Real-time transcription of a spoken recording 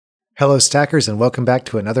Hello, Stackers, and welcome back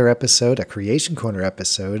to another episode, a Creation Corner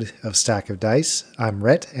episode of Stack of Dice. I'm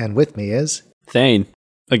Rhett, and with me is... Thane.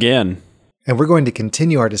 Again. And we're going to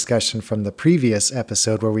continue our discussion from the previous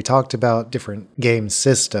episode where we talked about different game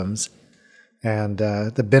systems and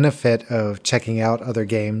the benefit of checking out other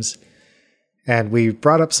games. And we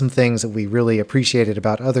brought up some things that we really appreciated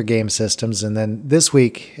about other game systems. And then this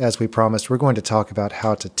week, as we promised, we're going to talk about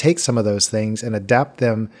how to take some of those things and adapt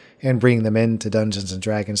them and bring them into Dungeons &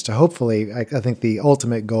 Dragons to hopefully, I think the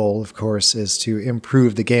ultimate goal, of course, is to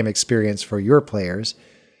improve the game experience for your players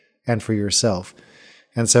and for yourself.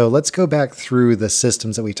 And so let's go back through the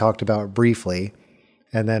systems that we talked about briefly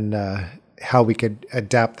and then how we could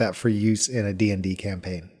adapt that for use in a D&D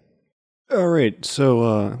campaign. All right,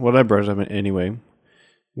 so what I brought up anyway,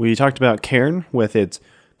 we talked about Cairn with its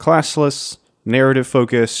classless,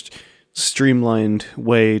 narrative-focused, streamlined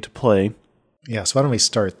way to play. Yeah, so why don't we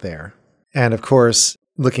start there? And of course,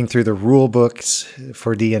 looking through the rule books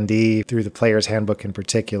for D&D, through the player's handbook in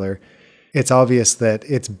particular, it's obvious that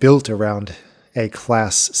it's built around a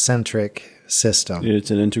class-centric system.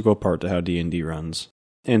 It's an integral part to how D&D runs.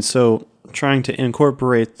 And so trying to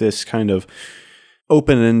incorporate this kind of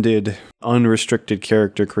open-ended, unrestricted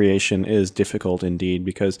character creation is difficult indeed,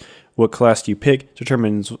 because what class you pick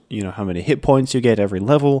determines, how many hit points you get every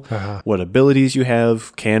level, what abilities you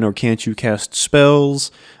have, can or can't you cast spells,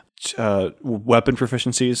 weapon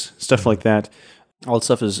proficiencies, stuff like that. All that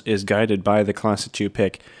stuff is guided by the class that you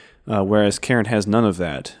pick, whereas Cairn has none of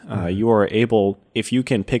that. You are able, if you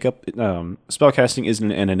can pick up, spellcasting isn't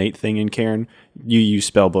an innate thing in Cairn. You use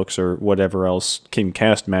spell books or whatever else can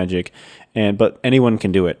cast magic, but anyone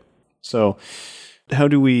can do it. So how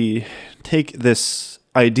do we take this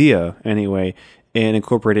idea, anyway, and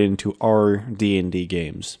incorporate it into our D&D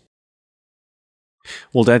games?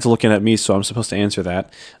 Well, Dad's looking at me, so I'm supposed to answer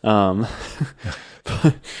that.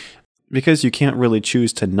 Because you can't really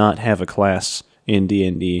choose to not have a class in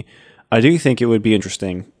D&D, I do think it would be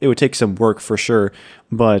interesting. It would take some work for sure,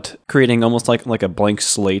 but creating almost like a blank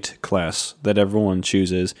slate class that everyone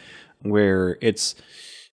chooses, where it's,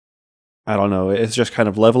 I don't know, it's just kind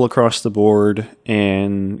of level across the board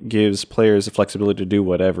and gives players the flexibility to do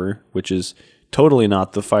whatever, which is totally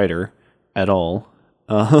not the fighter at all.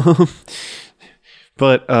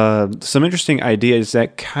 But some interesting ideas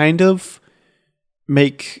that kind of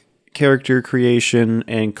make character creation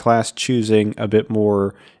and class choosing a bit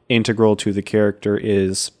more integral to the character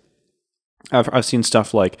is, I've seen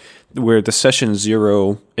stuff like where the session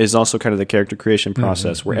 0 is also kind of the character creation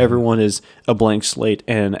process, where everyone is a blank slate,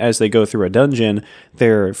 and as they go through a dungeon,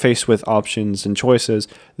 they're faced with options and choices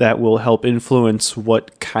that will help influence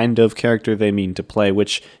what kind of character they mean to play,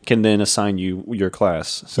 which can then assign you your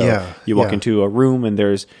class. So you walk into a room and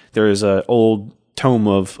there's an old tome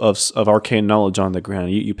of arcane knowledge on the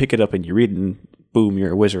ground. You pick it up and you read it, and boom,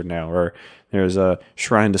 you're a wizard now. Or there's a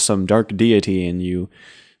shrine to some dark deity, and you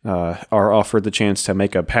are offered the chance to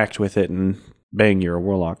make a pact with it, and bang, you're a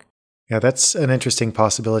warlock. Yeah, that's an interesting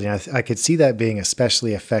possibility. I could see that being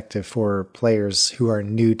especially effective for players who are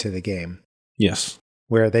new to the game. Yes.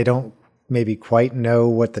 Where they don't maybe quite know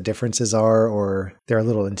what the differences are, or they're a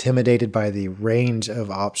little intimidated by the range of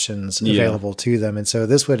options available to them. And so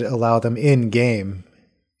this would allow them in-game,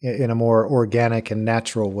 in a more organic and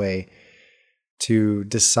natural way, to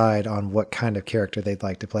decide on what kind of character they'd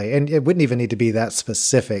like to play. And it wouldn't even need to be that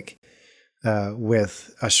specific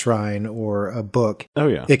with a shrine or a book. Oh,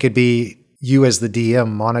 yeah. It could be you as the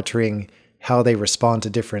DM monitoring how they respond to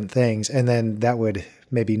different things, and then that would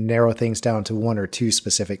maybe narrow things down to one or two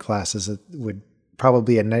specific classes that would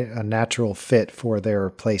probably be a natural fit for their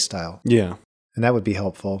play style. Yeah. And that would be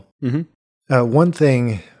helpful. Mm-hmm. One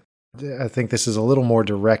thing, I think this is a little more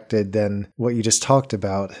directed than what you just talked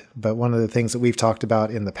about, but one of the things that we've talked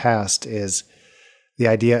about in the past is the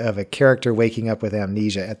idea of a character waking up with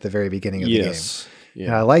amnesia at the very beginning of the game. Yeah.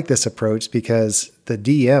 And I like this approach because the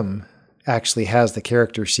DM actually has the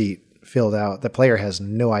character sheet filled out. The player has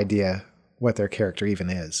no idea what their character even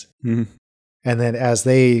is. Mm-hmm. And then as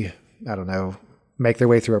they, make their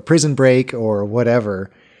way through a prison break or whatever,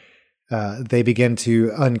 they begin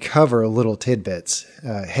to uncover little tidbits.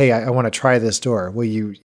 Hey, I want to try this door. Will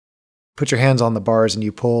you put your hands on the bars and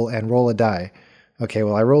you pull and roll a die? Okay,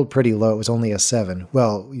 well, I rolled pretty low. It was only a 7.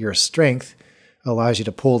 Well, your strength allows you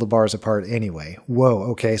to pull the bars apart anyway. Whoa,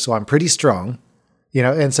 okay, so I'm pretty strong.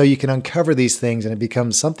 And so you can uncover these things and it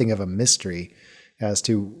becomes something of a mystery as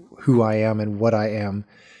to who I am and what I am.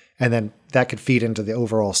 And then that could feed into the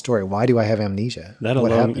overall story. Why do I have amnesia? That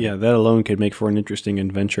alone could make for an interesting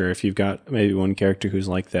adventure if you've got maybe one character who's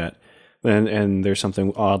like that. And there's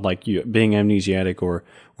something odd like you being amnesiac or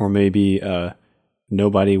maybe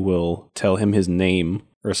nobody will tell him his name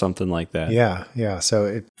or something like that. Yeah. So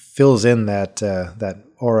it fills in that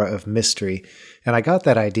aura of mystery. And I got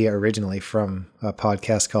that idea originally from a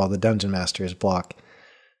podcast called The Dungeon Master's Block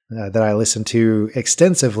that I listened to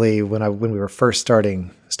extensively when we were first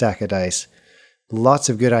starting Stack of Dice. Lots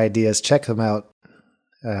of good ideas. Check them out.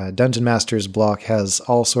 Dungeon Master's Block has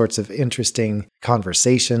all sorts of interesting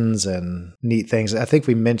conversations and neat things. I think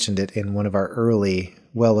we mentioned it in one of our early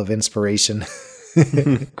Well of Inspiration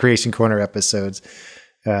Creation Corner episodes.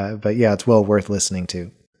 But yeah, it's well worth listening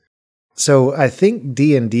to. So I think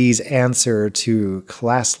D&D's answer to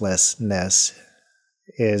classlessness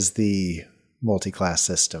is the multi-class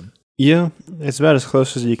system. Yeah, it's about as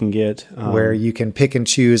close as you can get. Where you can pick and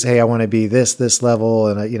choose, hey, I want to be this level.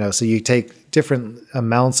 And, so you take different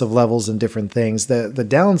amounts of levels and different things. The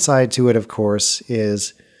downside to it, of course,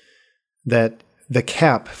 is that the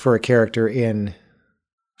cap for a character in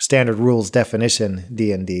standard rules definition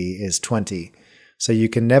D&D is 20. So you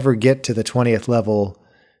can never get to the 20th level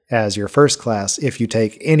as your first class if you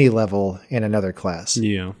take any level in another class.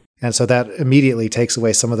 Yeah. And so that immediately takes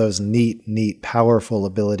away some of those neat, powerful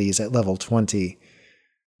abilities at level 20.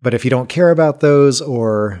 But if you don't care about those,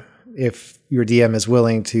 or if your DM is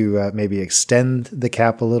willing to maybe extend the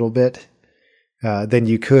cap a little bit, then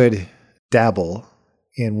you could dabble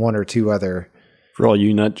in one or two other. For all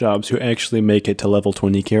you nut jobs who actually make it to level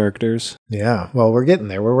 20 characters. Yeah, well, we're getting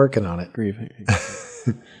there. We're working on it.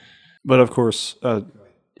 But of course,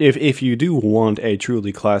 if you do want a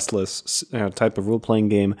truly classless type of role-playing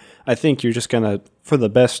game, I think you're just going to, for the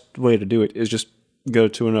best way to do it, is just go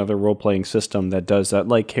to another role-playing system that does that,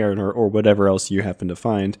 like Cairn or whatever else you happen to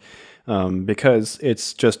find, because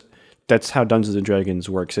it's just, that's how Dungeons & Dragons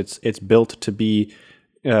works. It's built to be,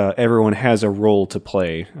 everyone has a role to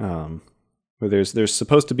play, where there's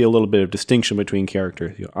supposed to be a little bit of distinction between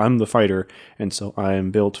characters. I'm the fighter, and so I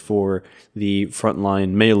am built for the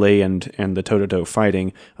frontline melee and the toe-to-toe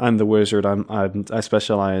fighting. I'm the wizard. I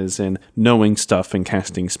specialize in knowing stuff and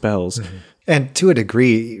casting spells. Mm-hmm. And to a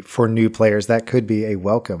degree, for new players, that could be a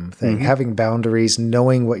welcome thing. Mm-hmm. Having boundaries,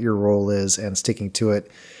 knowing what your role is, and sticking to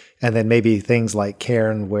it, and then maybe things like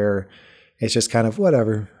Cairn, where it's just kind of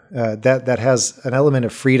whatever. That has an element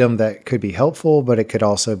of freedom that could be helpful, but it could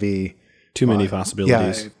also be too many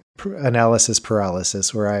possibilities. Yeah, analysis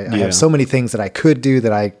paralysis, where I have so many things that I could do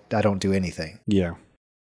that I don't do anything. Yeah.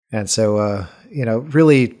 And so,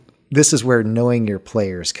 really, this is where knowing your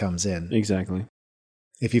players comes in. Exactly.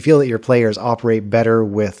 If you feel that your players operate better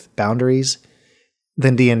with boundaries,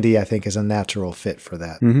 then D&D, I think, is a natural fit for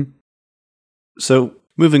that. Mm-hmm. So,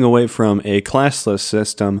 moving away from a classless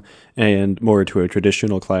system and more to a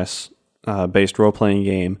traditional class based role-playing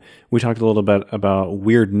game, we talked a little bit about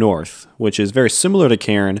Weird North, which is very similar to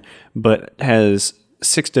Cairn, but has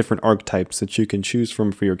 6 different archetypes that you can choose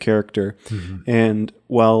from for your character. Mm-hmm. And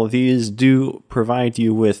while these do provide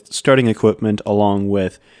you with starting equipment along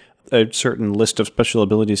with a certain list of special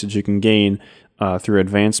abilities that you can gain through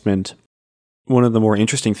advancement, one of the more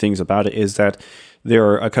interesting things about it is that there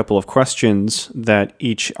are a couple of questions that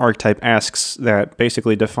each archetype asks that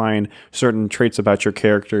basically define certain traits about your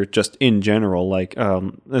character just in general, like,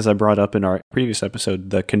 as I brought up in our previous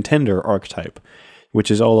episode, the Contender archetype,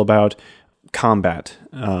 which is all about combat.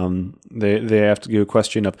 They have to do a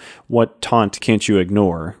question of what taunt can't you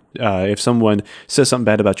ignore? If someone says something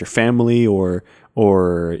bad about your family or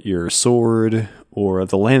your sword or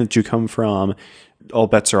the land that you come from, all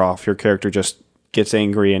bets are off. Your character just gets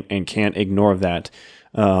angry and can't ignore that.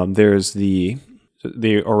 There's the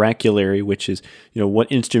oraculary, which is,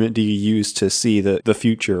 what instrument do you use to see the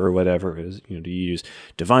future or whatever is, do you use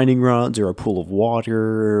divining rods or a pool of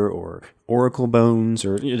water or oracle bones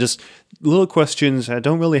or just little questions that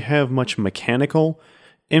don't really have much mechanical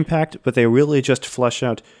impact, but they really just flesh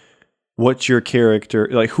out what your character,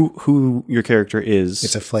 like who your character is.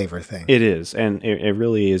 It's a flavor thing. It is. And it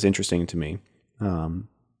really is interesting to me.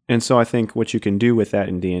 And so I think what you can do with that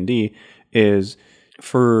in D&D is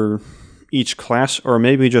for each class, or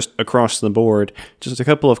maybe just across the board, just a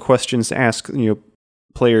couple of questions to ask,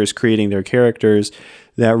 players creating their characters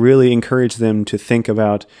that really encourage them to think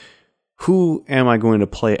about, who am I going to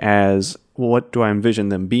play as? What do I envision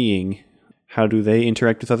them being? How do they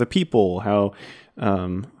interact with other people? How,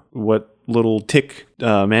 what little tick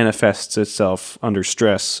manifests itself under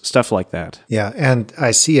stress, stuff like that. Yeah, and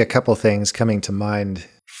I see a couple things coming to mind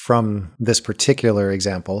from this particular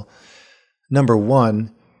example. Number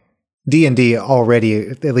one, D&D already,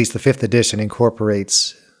 at least the 5th edition,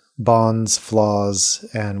 incorporates bonds, flaws,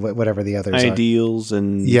 and whatever the others ideals are.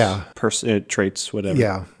 And traits, whatever.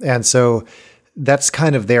 Yeah, and so that's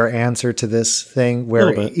kind of their answer to this thing,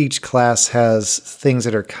 where each class has things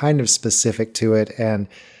that are kind of specific to it. And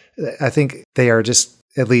I think they are just,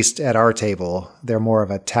 at least at our table, they're more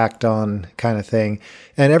of a tacked on kind of thing.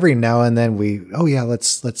 And every now and then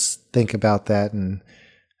let's think about that. And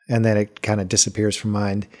then it kind of disappears from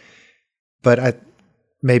mind. But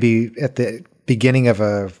maybe at the beginning of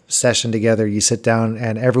a session together, you sit down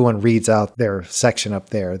and everyone reads out their section up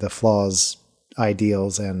there, the flaws,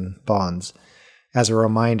 ideals, and bonds, as a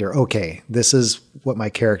reminder, okay, this is what my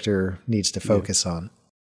character needs to focus on.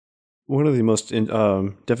 One of the most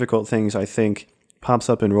difficult things, I think, pops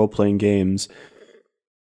up in role-playing games,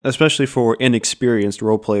 especially for inexperienced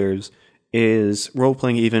role players, is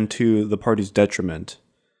role-playing even to the party's detriment,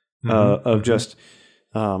 just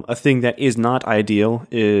a thing that is not ideal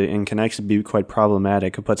and can actually be quite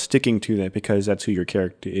problematic, but sticking to that because that's who your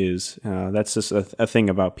character is. That's just a thing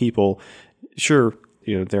about people. Sure,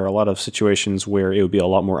 there are a lot of situations where it would be a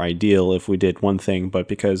lot more ideal if we did one thing, but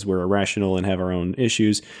because we're irrational and have our own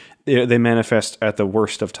issues, they manifest at the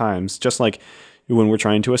worst of times. Just like when we're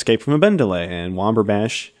trying to escape from a Bendelay, and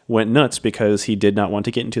Womberbash went nuts because he did not want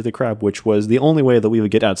to get into the crab, which was the only way that we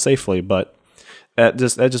would get out safely. But that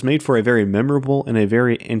just made for a very memorable and a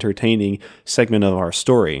very entertaining segment of our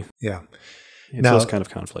story. Yeah, it's those kind of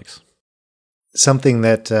conflicts. Something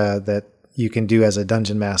that you can do as a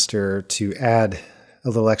dungeon master to add a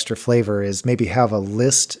little extra flavor is maybe have a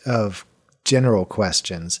list of general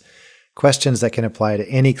questions that can apply to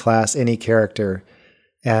any class, any character.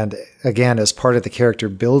 And again, as part of the character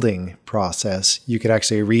building process, you could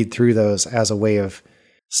actually read through those as a way of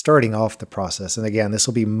starting off the process. And again, this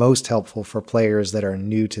will be most helpful for players that are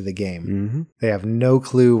new to the game. Mm-hmm. They have no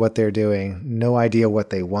clue what they're doing, no idea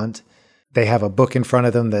what they want. They have a book in front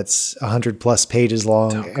of them that's 100+ pages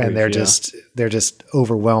long, and they're just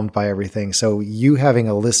overwhelmed by everything. So you having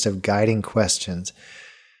a list of guiding questions,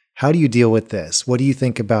 how do you deal with this? What do you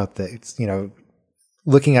think about this?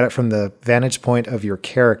 Looking at it from the vantage point of your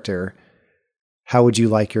character, how would you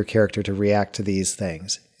like your character to react to these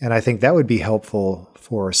things? And I think that would be helpful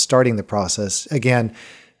for starting the process. Again,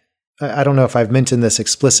 I don't know if I've mentioned this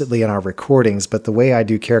explicitly in our recordings, but the way I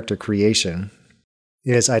do character creation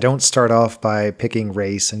is I don't start off by picking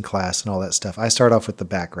race and class and all that stuff. I start off with the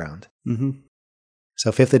background. Mm-hmm.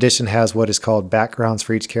 So 5th edition has what is called backgrounds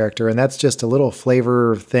for each character, and that's just a little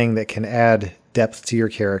flavor thing that can add depth to your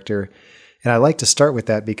character. And I like to start with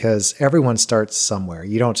that because everyone starts somewhere.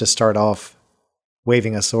 You don't just start off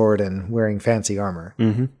waving a sword and wearing fancy armor.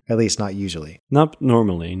 Mm-hmm. At least not usually. Not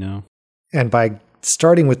normally, no. And by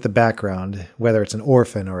starting with the background, whether it's an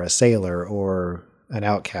orphan or a sailor or an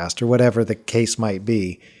outcast or whatever the case might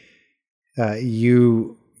be,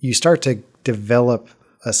 you start to develop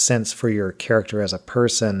a sense for your character as a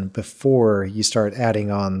person before you start adding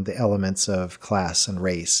on the elements of class and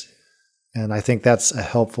race. And I think that's a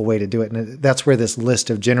helpful way to do it. And that's where this list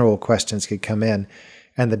of general questions could come in.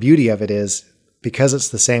 And the beauty of it is, because it's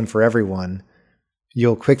the same for everyone,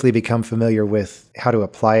 you'll quickly become familiar with how to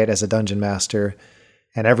apply it as a dungeon master,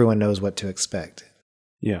 and everyone knows what to expect.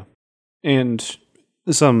 Yeah. And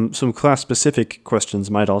some class-specific questions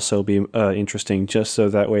might also be interesting, just so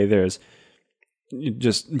that way there's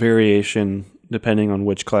just variation depending on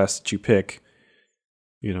which class that you pick.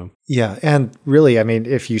 Yeah, and really, I mean,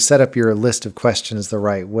 if you set up your list of questions the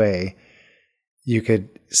right way, you could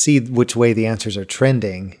see which way the answers are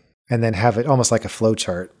trending and then have it almost like a flow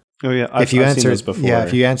chart. Oh yeah, I've seen those before. Yeah,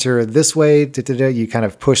 if you answer this way, you kind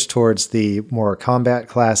of push towards the more combat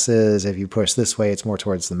classes. If you push this way, it's more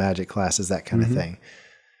towards the magic classes, that kind of thing.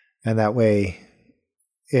 And that way,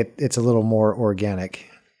 it's a little more organic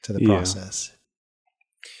to the process.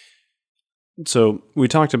 So we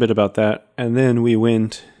talked a bit about that, and then we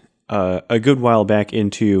went a good while back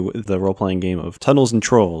into the role-playing game of Tunnels and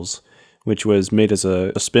Trolls, which was made as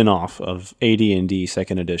a spin-off of AD&D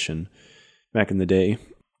 2nd edition back in the day.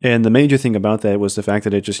 And the major thing about that was the fact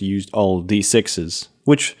that it just used all D6s,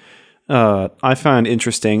 which I find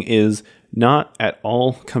interesting is not at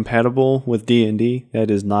all compatible with D&D.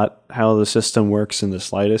 That is not how the system works in the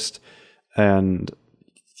slightest. And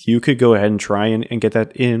you could go ahead and try and get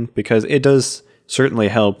that in, because it does certainly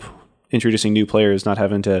help introducing new players, not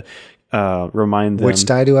having to remind them. Which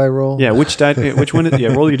die do I roll? Yeah, which die? Which one?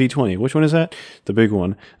 Roll your d20. Which one is that? The big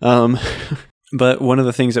one. But one of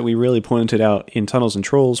the things that we really pointed out in Tunnels and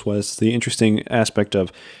Trolls was the interesting aspect of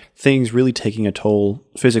things really taking a toll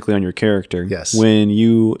physically on your character. Yes. When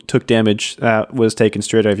you took damage, that was taken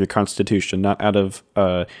straight out of your constitution, not out of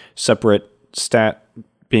a separate stat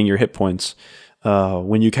being your hit points.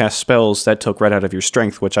 When you cast spells, that took right out of your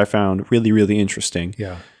strength, which I found really, really interesting.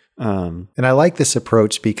 Yeah. And I like this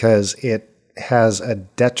approach because it has a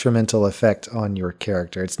detrimental effect on your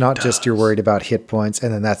character. It's not just you're worried about hit points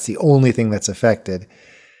and then that's the only thing that's affected.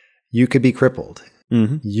 You could be crippled.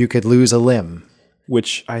 Mm-hmm. You could lose a limb.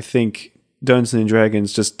 Which I think Dungeons and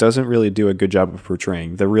Dragons just doesn't really do a good job of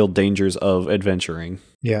portraying the real dangers of adventuring.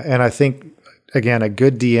 Yeah, and I think, again, a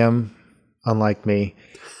good DM, unlike me,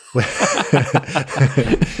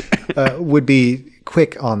 would be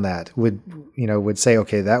quick on that. Would say,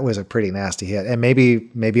 okay, that was a pretty nasty hit, and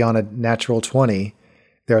maybe on a natural 20,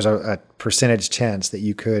 there's a percentage chance that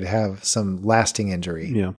you could have some lasting injury.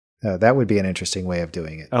 Yeah. That would be an interesting way of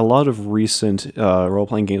doing it. A lot of recent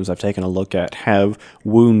role-playing games I've taken a look at have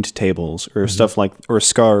wound tables or stuff like, or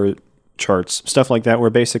scar charts, stuff like that,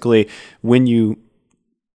 where basically when you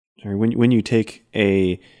take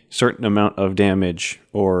a certain amount of damage,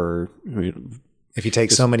 or if you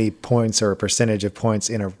take so many points or a percentage of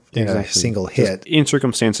points in a single hit, just in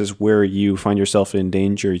circumstances where you find yourself in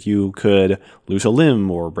danger, you could lose a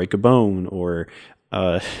limb or break a bone or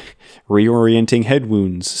reorienting head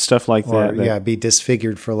wounds, stuff like that. Be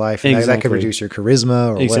disfigured for life. And that could reduce your charisma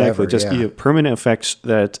or whatever. Just permanent effects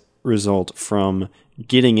that result from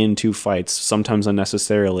getting into fights, sometimes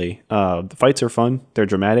unnecessarily. The fights are fun, they're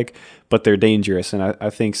dramatic, but they're dangerous. And I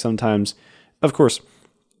think sometimes, of course,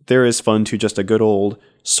 there is fun to just a good old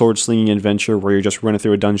sword slinging adventure where you're just running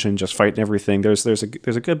through a dungeon, just fighting everything. There's a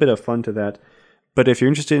good bit of fun to that. But if you're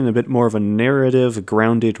interested in a bit more of a narrative,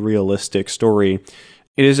 grounded, realistic story,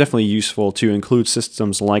 it is definitely useful to include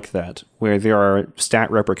systems like that, where there are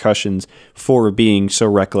stat repercussions for being so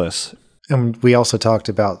reckless. And we also talked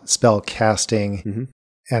about spell casting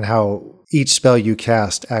and how each spell you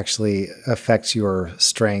cast actually affects your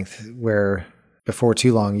strength, where before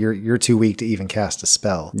too long, you're too weak to even cast a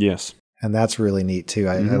spell. Yes. And that's really neat too.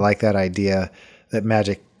 I like that idea that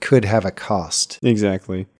magic could have a cost.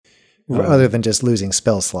 Exactly. Other than just losing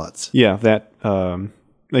spell slots. Yeah, that,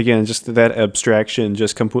 again, just that abstraction,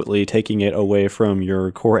 just completely taking it away from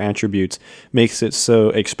your core attributes makes it so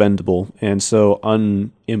expendable and so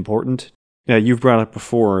unimportant. Yeah, you've brought up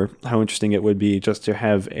before how interesting it would be just to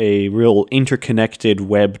have a real interconnected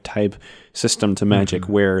web type system to magic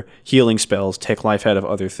where healing spells take life out of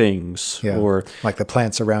other things. Yeah, or like the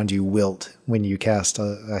plants around you wilt when you cast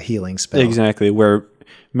a healing spell. Exactly, where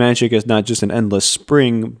magic is not just an endless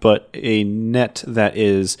spring, but a net that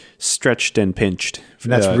is stretched and pinched.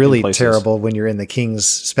 And that's really terrible when you're in the king's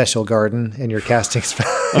special garden and you're casting spells.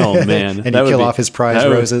 Oh, man. And you kill off his prize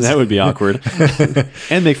roses. That would be awkward.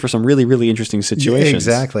 And make for some really, really interesting situations.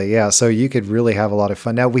 Exactly, yeah. So you could really have a lot of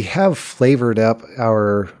fun. Now, we have flavored up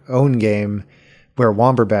our own game where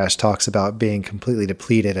Womberbash talks about being completely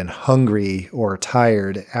depleted and hungry or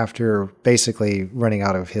tired after basically running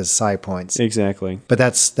out of his psi points. Exactly. But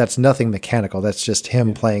that's nothing mechanical. That's just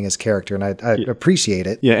him playing his character, and I appreciate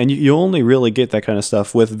it. Yeah, and you only really get that kind of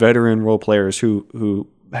stuff with veteran role players who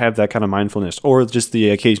have that kind of mindfulness, or just the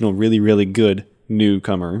occasional really, really good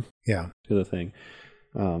newcomer to the thing.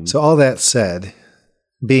 So all that said,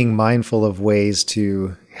 being mindful of ways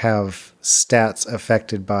to have stats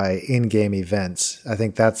affected by in-game events, I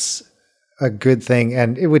think that's a good thing.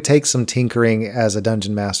 And it would take some tinkering as a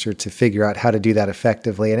dungeon master to figure out how to do that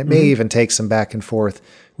effectively. And it may even take some back and forth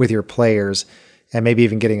with your players and maybe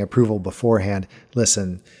even getting approval beforehand.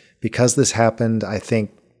 Listen, because this happened, I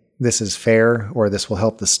think this is fair, or this will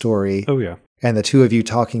help the story. Oh, yeah. And the two of you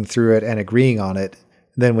talking through it and agreeing on it,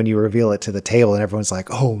 then when you reveal it to the table and everyone's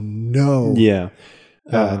like, oh no. Yeah.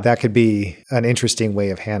 That could be an interesting way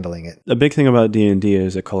of handling it. A big thing about D&D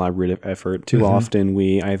is a collaborative effort. Too often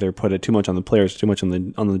we either put it too much on the players, too much on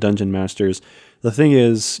the dungeon masters. The thing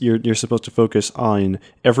is, you're supposed to focus on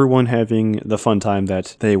everyone having the fun time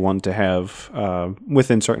that they want to have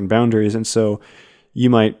within certain boundaries. And so you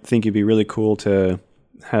might think it'd be really cool to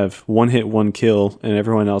have one hit, one kill, and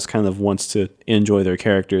everyone else kind of wants to enjoy their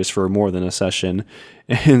characters for more than a session.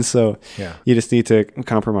 And so you just need to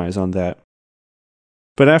compromise on that.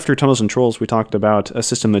 But after Tunnels and Trolls, we talked about a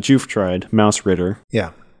system that you've tried, Mouse Ritter.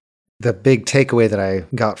 Yeah. The big takeaway that I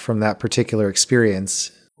got from that particular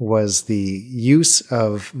experience was the use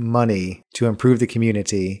of money to improve the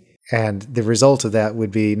community. And the result of that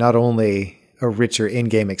would be not only a richer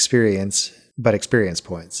in-game experience, but experience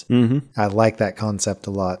points. I like that concept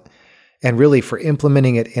a lot. And really, for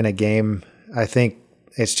implementing it in a game, I think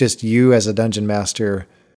it's just you as a dungeon master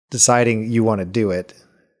deciding you want to do it.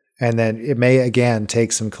 And then it may, again,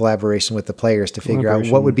 take some collaboration with the players to figure out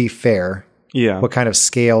what would be fair. Yeah. What kind of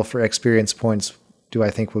scale for experience points do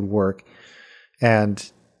I think would work? And,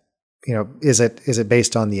 is it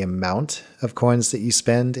based on the amount of coins that you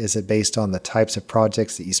spend? Is it based on the types of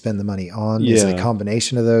projects that you spend the money on? Is it a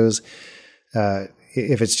combination of those?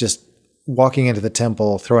 If it's just walking into the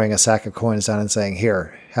temple, throwing a sack of coins down and saying,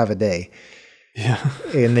 "Here, have a day." Yeah.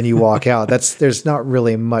 And then you walk out. There's not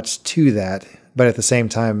really much to that. But at the same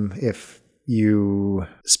time, if you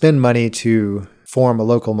spend money to form a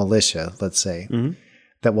local militia, let's say,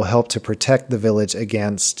 that will help to protect the village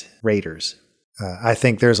against raiders, I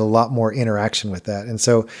think there's a lot more interaction with that. And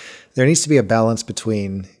so there needs to be a balance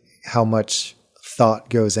between how much thought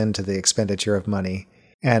goes into the expenditure of money.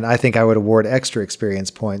 And I think I would award extra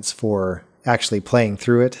experience points for actually playing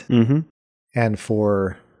through it and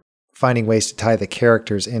for finding ways to tie the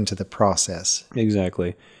characters into the process.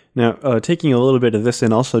 Exactly. Now, taking a little bit of this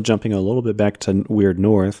and also jumping a little bit back to Weird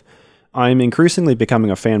North, I'm increasingly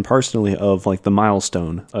becoming a fan personally of like the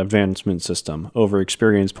milestone advancement system over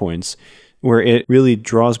experience points, where it really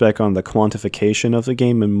draws back on the quantification of the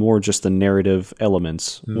game and more just the narrative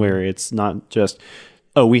elements, where it's not just,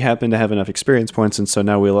 oh, we happen to have enough experience points and so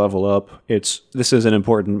now we level up. This is an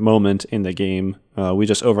important moment in the game. We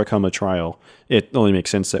just overcome a trial. It only makes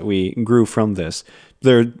sense that we grew from this.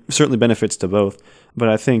 There are certainly benefits to both, but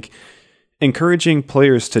I think encouraging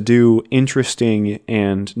players to do interesting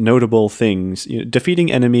and notable things,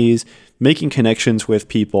 defeating enemies, making connections with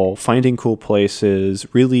people, finding cool places,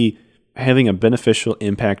 really having a beneficial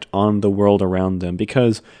impact on the world around them.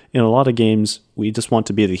 Because in a lot of games, we just want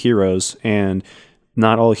to be the heroes, and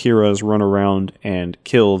not all heroes run around and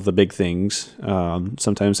kill the big things.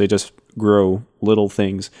 Sometimes they just grow little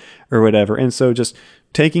things or whatever. And so just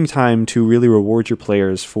taking time to really reward your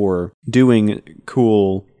players for doing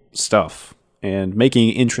cool stuff and making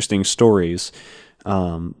interesting stories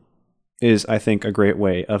is, I think, a great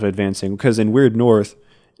way of advancing. Because in Weird North,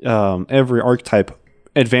 every archetype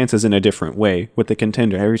advances in a different way with the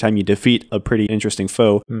contender. Every time you defeat a pretty interesting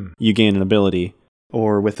foe, you gain an ability.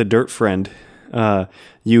 Or with the Dirt Friend,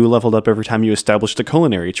 you leveled up every time you established a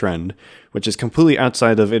culinary trend, which is completely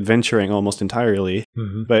outside of adventuring almost entirely,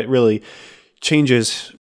 but it really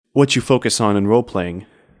changes what you focus on in role-playing.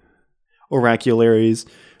 Oracularies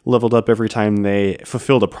leveled up every time they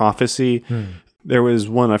fulfilled a prophecy. There was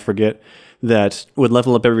one, I forget, that would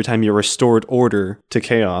level up every time you restored order to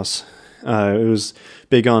chaos. It was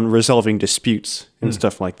big on resolving disputes and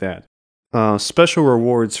stuff like that. Special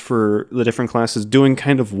rewards for the different classes doing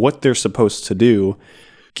kind of what they're supposed to do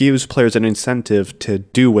gives players an incentive to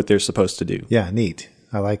do what they're supposed to do. Yeah, neat.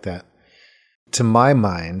 I like that. To my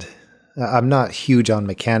mind, I'm not huge on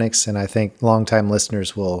mechanics, and I think longtime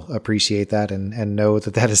listeners will appreciate that and know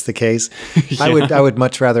that that is the case. Yeah. I would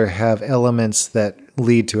much rather have elements that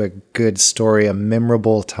lead to a good story, a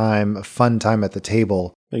memorable time, a fun time at the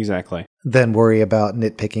table. Exactly. Than worry about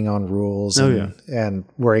nitpicking on rules and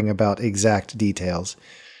worrying about exact details.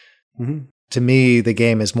 To me, the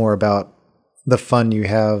game is more about the fun you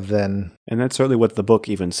have than... And that's certainly what the book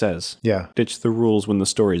even says. Yeah. Ditch the rules when the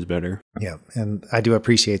story's better. Yeah, and I do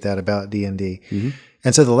appreciate that about D&D.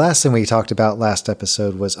 And so the last thing we talked about last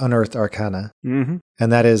episode was Unearthed Arcana. And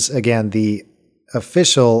that is, again, the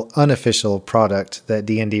unofficial product that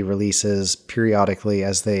D&D releases periodically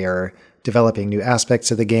as they are developing new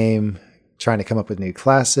aspects of the game, trying to come up with new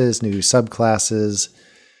classes, new subclasses.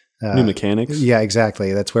 New mechanics. Yeah,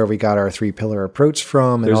 exactly. That's where we got our 3-pillar approach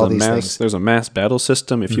from and all these things. There's a mass battle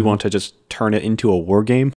system if you want to just turn it into a war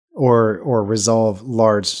game. Or resolve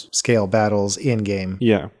large-scale battles in-game.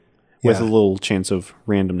 Yeah, with a little chance of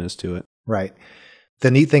randomness to it. Right.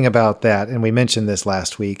 The neat thing about that, and we mentioned this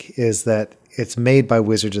last week, is that it's made by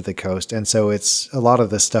Wizards of the Coast, and so a lot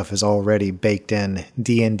of this stuff is already baked in,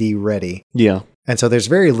 D&D ready. Yeah. And so there's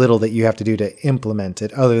very little that you have to do to implement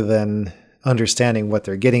it other than understanding what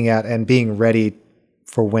they're getting at and being ready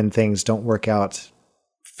for when things don't work out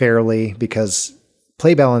fairly, because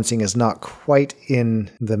play balancing is not quite in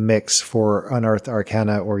the mix for Unearthed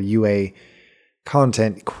Arcana or UA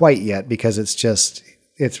content quite yet, because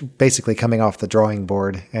it's basically coming off the drawing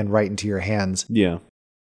board and right into your hands. Yeah.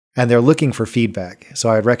 And they're looking for feedback. So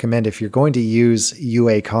I'd recommend, if you're going to use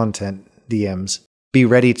UA content, DMs, be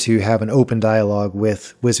ready to have an open dialogue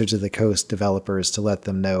with Wizards of the Coast developers to let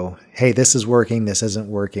them know, hey, this is working, this isn't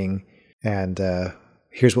working, and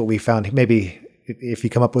here's what we found. Maybe if you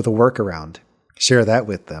come up with a workaround, share that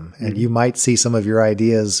with them, and you might see some of your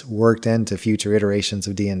ideas worked into future iterations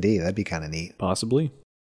of D&D. That'd be kind of neat. Possibly.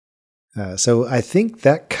 So I think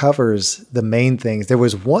that covers the main things. There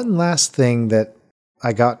was one last thing that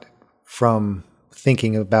I got from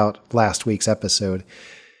thinking about last week's episode,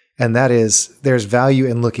 and that is there's value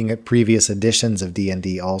in looking at previous editions of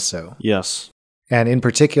D&D also. Yes. And in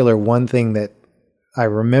particular, one thing that I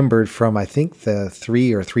remembered from, I think, the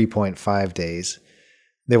 3 or 3.5 days,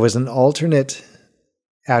 there was an alternate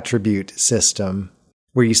attribute system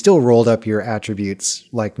where you still rolled up your attributes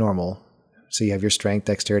like normal, So you have your strength,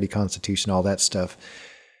 dexterity, constitution, all that stuff.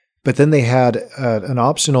 But then they had an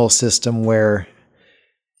optional system where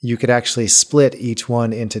you could actually split each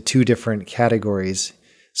one into 2 different categories.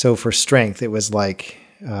 So for strength, it was like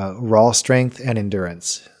raw strength and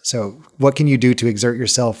endurance. So what can you do to exert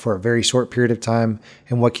yourself for a very short period of time,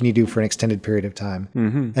 and what can you do for an extended period of time?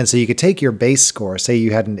 Mm-hmm. And so you could take your base score, say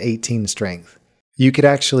you had an 18 strength. You could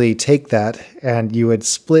actually take that and you would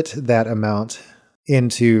split that amount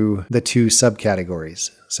into the 2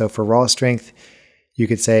 subcategories. So for raw strength, you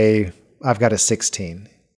could say, I've got a 16.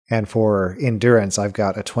 And for endurance, I've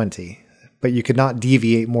got a 20. But you could not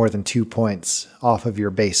deviate more than 2 points off of your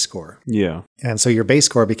base score. Yeah. And so your base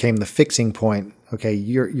score became the fixing point. Okay,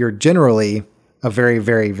 you're generally a very,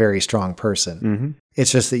 very, very strong person. Mm-hmm.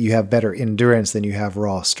 It's just that you have better endurance than you have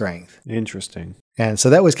raw strength. Interesting. And so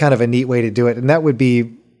that was kind of a neat way to do it. And that would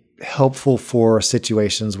be helpful for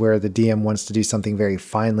situations where the DM wants to do something very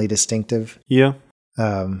finely distinctive. Yeah.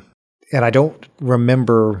 And I don't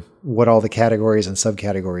remember what all the categories and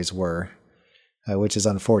subcategories were, which is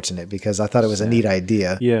unfortunate because I thought it was a neat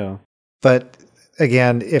idea. Yeah. But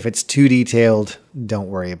again, if it's too detailed, don't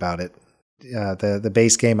worry about it. The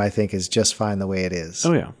base game, I think, is just fine the way it is.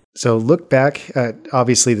 Oh, yeah. So look back at,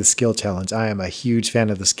 obviously, the skill challenge. I am a huge fan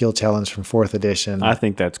of the skill challenge from 4th edition. I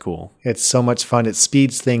think that's cool. It's so much fun. It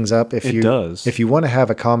speeds things up. It does. If you want to have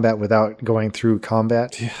a combat without going through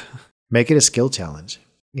combat, make it a skill challenge.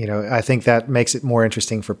 You know, I think that makes it more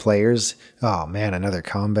interesting for players. Oh man, another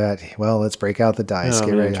combat. Well, let's break out the dice.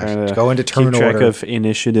 Get ready to go into turn order. Keep track of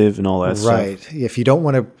initiative and all that stuff. Right. If you don't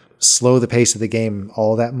want to slow the pace of the game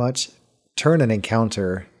all that much, turn an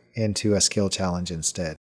encounter into a skill challenge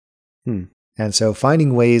instead. And so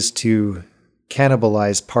finding ways to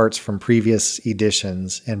cannibalize parts from previous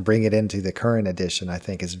editions and bring it into the current edition, I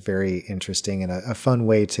think is very interesting and a fun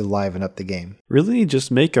way to liven up the game. Really, just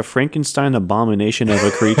make a Frankenstein abomination of a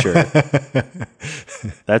creature.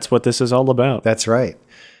 That's what this is all about. That's right.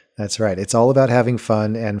 That's right. It's all about having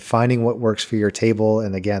fun and finding what works for your table.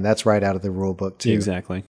 And again, that's right out of the rule book too.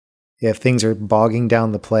 Exactly. If things are bogging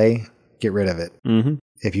down the play, get rid of it. Mm-hmm.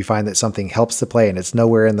 If you find that something helps the play and it's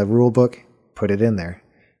nowhere in the rule book, put it in there.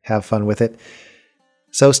 Have fun with it.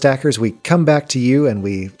 So, Stackers, we come back to you and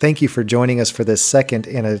we thank you for joining us for this second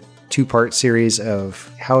in a 2-part series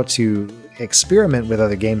of how to experiment with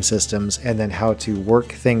other game systems and then how to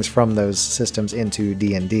work things from those systems into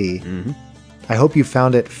D&D. Mm-hmm. I hope you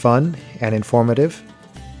found it fun and informative.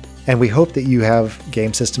 And we hope that you have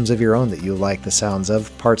game systems of your own that you like the sounds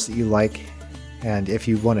of, parts that you like. And if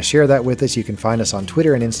you want to share that with us, you can find us on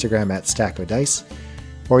Twitter and Instagram at StackODice,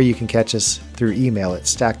 or you can catch us through email at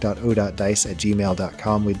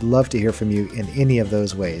stack.o.dice@gmail.com. We'd love to hear from you in any of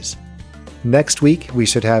those ways. Next week, we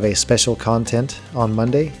should have a special content on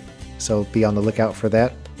Monday, so be on the lookout for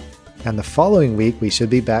that. And the following week, we should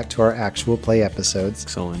be back to our actual play episodes.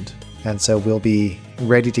 Excellent. And so we'll be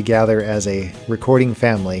ready to gather as a recording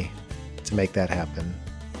family to make that happen.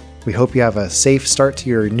 We hope you have a safe start to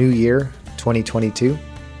your new year, 2022,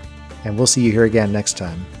 and we'll see you here again next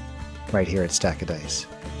time, right here at Stack of Dice.